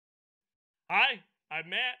Hi, I'm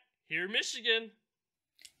Matt, here in Michigan.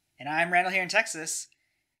 And I'm Randall here in Texas.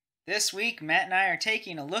 This week, Matt and I are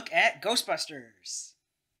taking a look at Ghostbusters.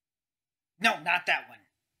 No, not that one.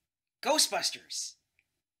 Ghostbusters.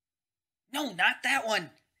 No, not that one.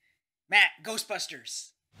 Matt, Ghostbusters.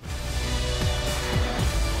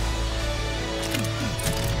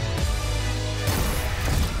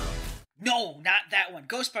 No, not that one.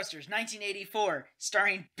 Ghostbusters 1984,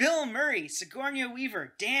 starring Bill Murray, Sigourney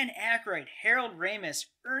Weaver, Dan Aykroyd, Harold Ramis,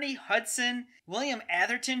 Ernie Hudson, William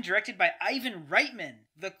Atherton, directed by Ivan Reitman.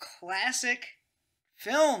 The classic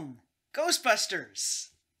film, Ghostbusters.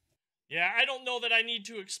 Yeah, I don't know that I need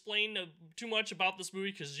to explain too much about this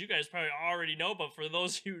movie because you guys probably already know, but for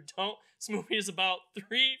those who don't, this movie is about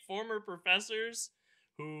three former professors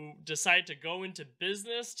who decide to go into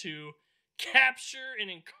business to capture and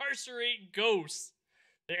incarcerate ghosts.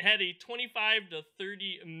 They had a $25 to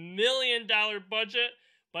 $30 million budget,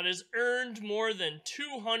 but has earned more than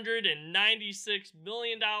 $296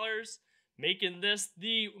 million, making this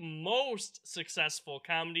the most successful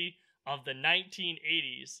comedy of the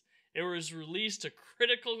 1980s. It was released to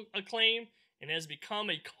critical acclaim and has become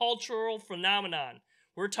a cultural phenomenon.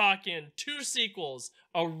 We're talking 2 sequels,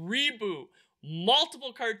 a reboot,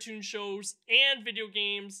 multiple cartoon shows, and video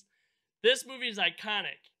games. This movie is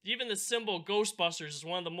iconic. Even the symbol Ghostbusters is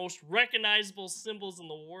one of the most recognizable symbols in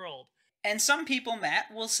the world. And some people,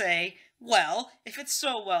 Matt, will say, well, if it's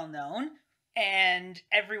so well known and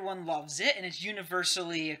everyone loves it and it's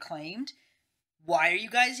universally acclaimed, why are you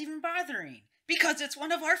guys even bothering? Because it's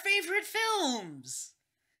one of our favorite films.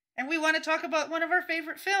 And we want to talk about one of our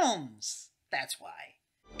favorite films. That's why.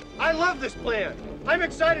 I love this plan. I'm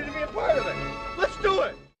excited to be a part of it. Let's do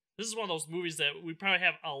it. This is one of those movies that we probably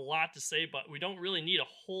have a lot to say, but we don't really need a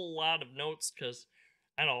whole lot of notes because,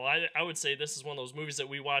 I don't know, I would say this is one of those movies that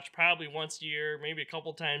we watch probably once a year, maybe a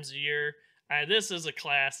couple times a year. This is a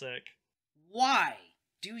classic. Why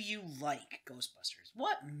do you like Ghostbusters?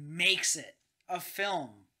 What makes it a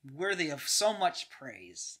film worthy of so much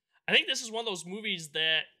praise? I think this is one of those movies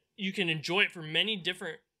that you can enjoy it for many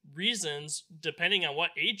different reasons depending on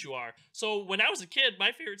what age you are. So when I was a kid,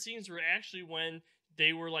 my favorite scenes were actually when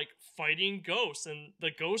they were like fighting ghosts and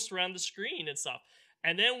the ghosts were on the screen and stuff.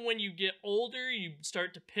 And then when you get older, you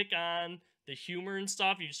start to pick on the humor and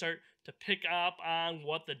stuff. You start to pick up on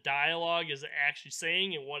what the dialogue is actually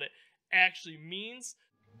saying and what it actually means.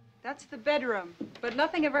 That's the bedroom, but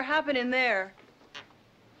nothing ever happened in there.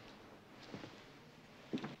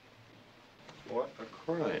 What a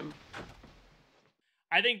crime.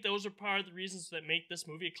 I think those are part of the reasons that make this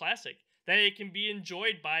movie a classic. That it can be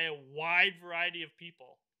enjoyed by a wide variety of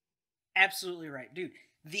people. Absolutely right, dude.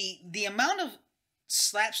 The amount of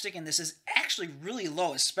slapstick in this is actually really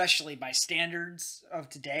low, especially by standards of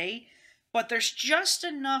today. But there's just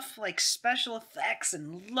enough like special effects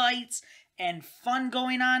and lights and fun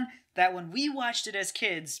going on that when we watched it as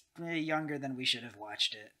kids, younger than we should have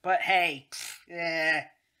watched it. But hey,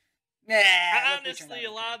 honestly,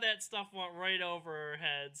 a lot of that stuff went right over our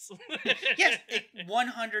heads. Yes,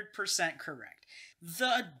 100% correct.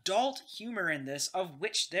 The adult humor in this, of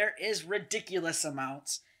which there is ridiculous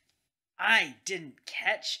amounts, I didn't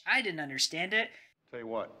catch. I didn't understand it. Tell you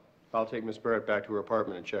what, I'll take Miss Barrett back to her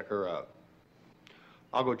apartment and check her out.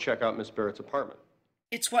 I'll go check out Miss Barrett's apartment.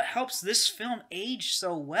 It's what helps this film age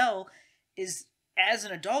so well is as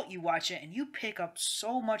an adult you watch it and you pick up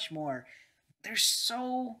so much more. There's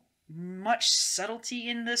so much subtlety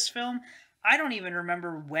in this film. I don't even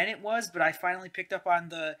remember when it was, but I finally picked up on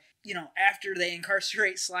the, after they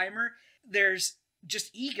incarcerate Slimer, there's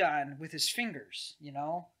just Egon with his fingers,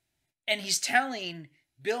 and he's telling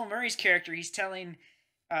Bill Murray's character, he's telling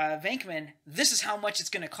Venkman, this is how much it's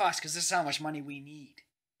going to cost because this is how much money we need.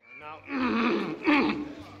 Now,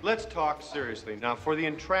 let's talk seriously. Now, for the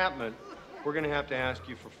entrapment, we're going to have to ask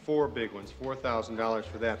you for 4 big ones, $4,000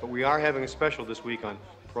 for that. But we are having a special this week on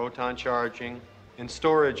proton charging and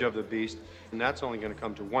storage of the beast, and that's only going to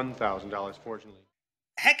come to $1,000, fortunately.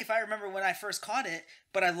 Heck, if I remember when I first caught it,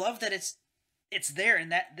 but I love that it's there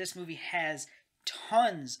and that this movie has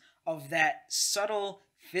tons of that subtle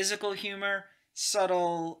physical humor,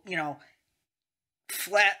 subtle,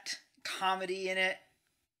 flat comedy in it.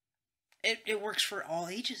 It works for all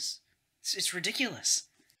ages. It's ridiculous.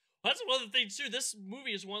 That's one of the things, too. This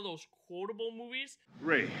movie is one of those quotable movies.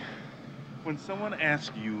 Ray, when someone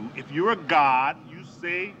asks you if you're a god, you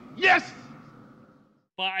say yes!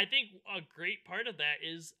 But I think a great part of that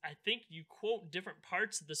is I think you quote different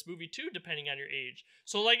parts of this movie, too, depending on your age.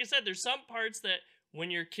 So like I said, there's some parts that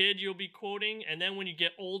when you're a kid, you'll be quoting, and then when you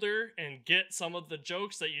get older and get some of the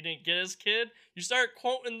jokes that you didn't get as a kid, you start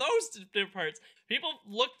quoting those different parts. people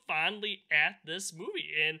look fondly at this movie,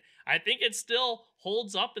 and I think it still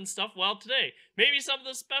holds up and stuff well today. Maybe some of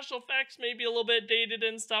the special effects may be a little bit dated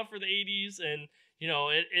and stuff for the 80s, and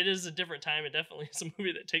it is a different time. It definitely is a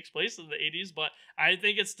movie that takes place in the 80s, but I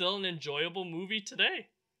think it's still an enjoyable movie today.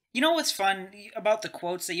 You know what's fun about the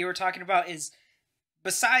quotes that you were talking about is,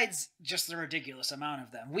 besides just the ridiculous amount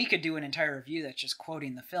of them, we could do an entire review that's just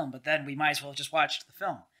quoting the film, but then we might as well just watch the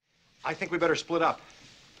film. I think we better split up.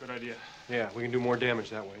 Good idea. Yeah, we can do more damage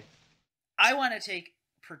that way. I want to take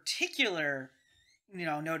particular,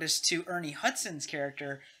 notice to Ernie Hudson's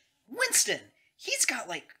character, Winston. He's got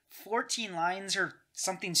like 14 lines or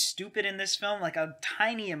something stupid in this film, like a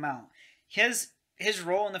tiny amount. His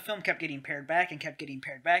role in the film kept getting pared back and kept getting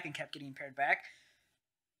pared back and kept getting pared back.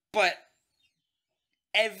 But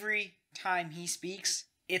every time he speaks,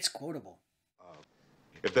 it's quotable.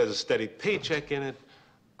 If there's a steady paycheck in it,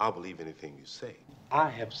 I'll believe anything you say. I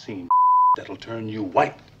have seen that'll turn you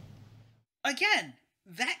white. Again,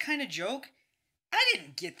 that kind of joke, I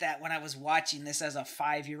didn't get that when I was watching this as a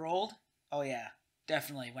 5-year-old. Oh yeah,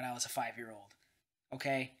 definitely when I was a 5-year-old.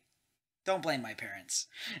 Okay? Don't blame my parents.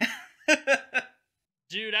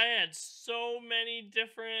 Dude, I had so many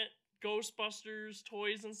different Ghostbusters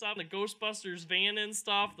toys and stuff. The Ghostbusters van and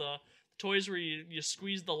stuff. The toys where you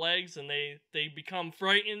squeeze the legs and they become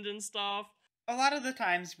frightened and stuff. A lot of the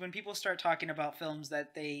times when people start talking about films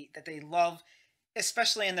that they love,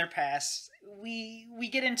 especially in their past, we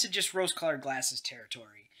get into just rose-colored glasses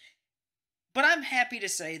territory. But I'm happy to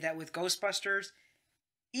say that with Ghostbusters,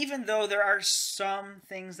 even though there are some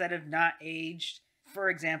things that have not aged, for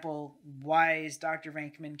example, why is Dr.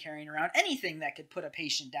 Venkman carrying around anything that could put a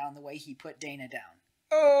patient down the way he put Dana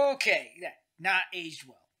down? Okay, yeah, not aged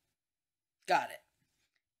well. Got it.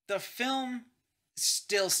 The film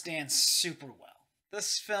still stands super well.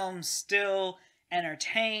 This film still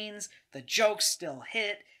entertains, the jokes still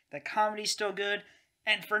hit, the comedy's still good,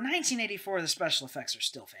 and for 1984, the special effects are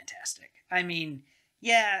still fantastic. I mean,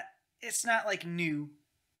 yeah, it's not like new,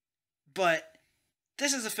 but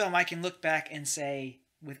this is a film I can look back and say,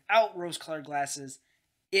 without rose-colored glasses,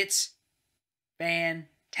 it's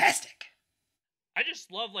fantastic. I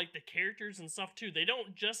just love like the characters and stuff too. They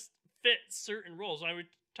don't just fit certain roles. I would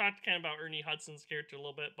talk kind of about Ernie Hudson's character a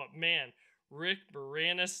little bit, but man, Rick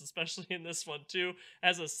Moranis, especially in this one too,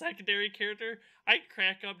 as a secondary character, I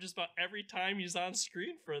crack up just about every time he's on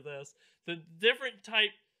screen for this. The different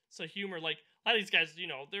types of humor, like a lot of these guys,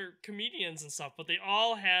 they're comedians and stuff, but they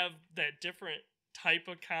all have that different type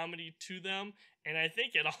of comedy to them, and I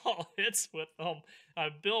think it all hits with them.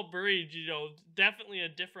 Bill Murray, definitely a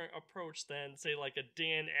different approach than, say, like a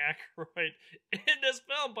Dan Aykroyd in this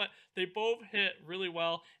film, but they both hit really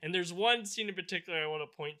well. And there's one scene in particular I want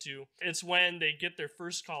to point to. It's when they get their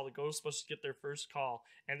first call, the Ghostbusters get their first call,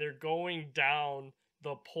 and they're going down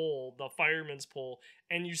the pole, the fireman's pole,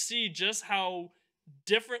 and you see just how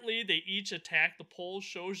differently they each attack the pole.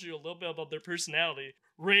 Shows you a little bit about their personality.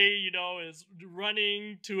 Ray, is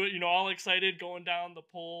running to it, all excited, going down the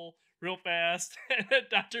pole real fast. And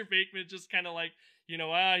Dr. Bateman just kind of like,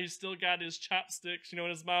 he's still got his chopsticks, in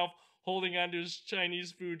his mouth, holding onto his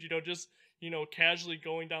Chinese food, just, casually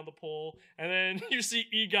going down the pole. And then you see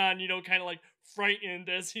Egon, kind of like frightened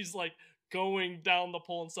as he's like going down the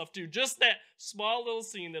pole and stuff too. Just that small little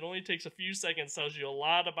scene that only takes a few seconds tells you a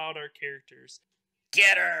lot about our characters.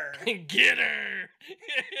 Get her! Get her!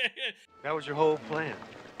 That was your whole plan.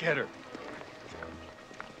 Get her.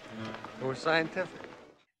 It was scientific.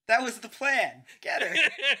 That was the plan. Get her.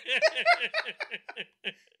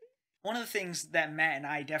 One of the things that Matt and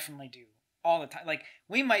I definitely do all the time, like,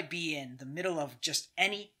 we might be in the middle of just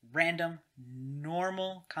any random,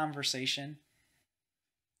 normal conversation,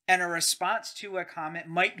 and a response to a comment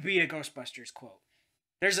might be a Ghostbusters quote.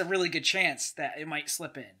 There's a really good chance that it might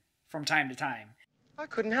slip in from time to time. I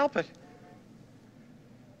couldn't help it.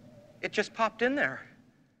 It just popped in there.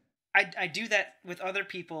 I do that with other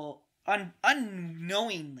people,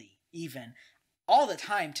 unknowingly even, all the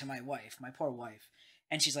time to my wife, my poor wife.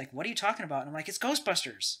 And she's like, what are you talking about? And I'm like, it's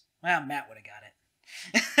Ghostbusters. Well, Matt would have got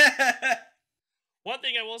it. One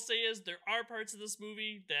thing I will say is there are parts of this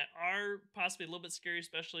movie that are possibly a little bit scary,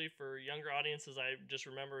 especially for younger audiences. I'm just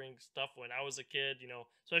remembering stuff when I was a kid,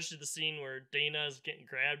 especially the scene where Dana is getting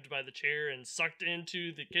grabbed by the chair and sucked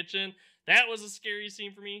into the kitchen. That was a scary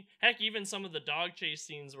scene for me. Heck, even some of the dog chase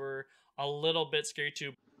scenes were a little bit scary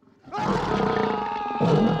too.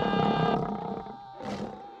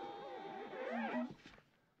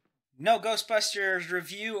 No Ghostbusters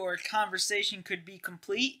review or conversation could be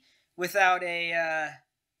complete without a,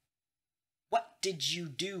 what did you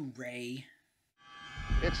do, Ray?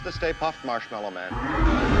 It's the Stay Puft Marshmallow Man.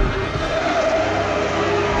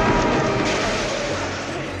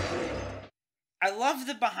 I love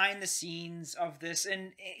the behind the scenes of this,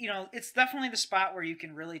 and you know, it's definitely the spot where you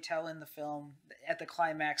can really tell in the film at the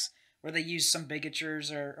climax where they use some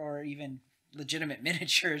bigatures or even legitimate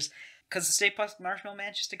miniatures, because the Stay Puft Marshmallow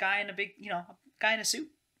Man's just a guy in a big, you know, a guy in a suit.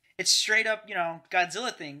 It's straight up, you know,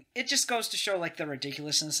 Godzilla thing. It just goes to show like the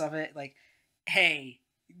ridiculousness of it. Like, hey,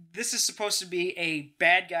 this is supposed to be a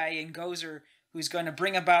bad guy in Gozer who's going to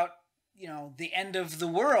bring about, you know, the end of the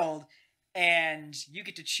world, and you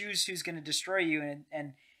get to choose who's going to destroy you,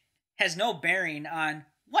 and has no bearing on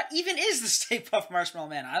what even is the Stay Puft Marshmallow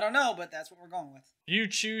Man. I don't know, but that's what we're going with. You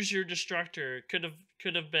choose your destructor. Could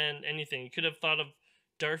have been anything. You could have thought of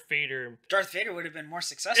Darth Vader. Darth Vader would have been more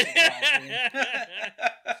successful, probably.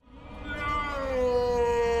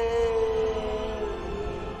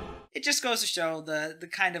 It just goes to show the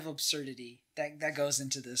kind of absurdity that goes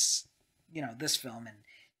into this, you know, this film. And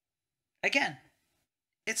again,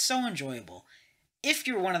 it's so enjoyable. If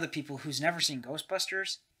you're one of the people who's never seen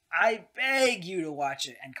Ghostbusters, I beg you to watch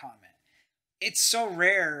it and comment. It's so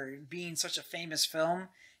rare, being such a famous film,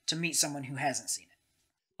 to meet someone who hasn't seen it.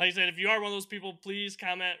 Like I said, if you are one of those people, please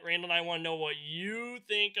comment. Randall and I want to know what you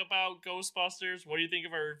think about Ghostbusters. What do you think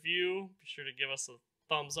of our review? Be sure to give us a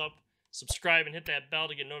thumbs up, subscribe, and hit that bell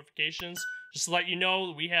to get notifications. Just to let you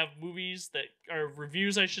know, we have movies that are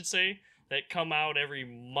reviews, I should say, that come out every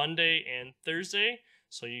Monday and Thursday.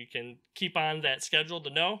 So you can keep on that schedule to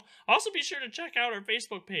know. Also, be sure to check out our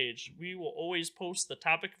Facebook page. We will always post the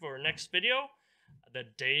topic of our next video the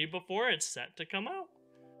day before it's set to come out.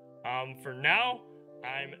 For now,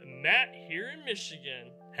 I'm Matt here in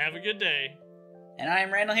Michigan. Have a good day. And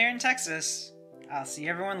I'm Randall here in Texas. I'll see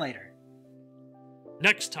everyone later.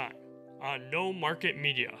 Next time on No Market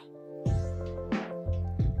Media.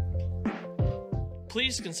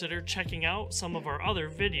 Please consider checking out some of our other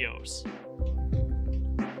videos.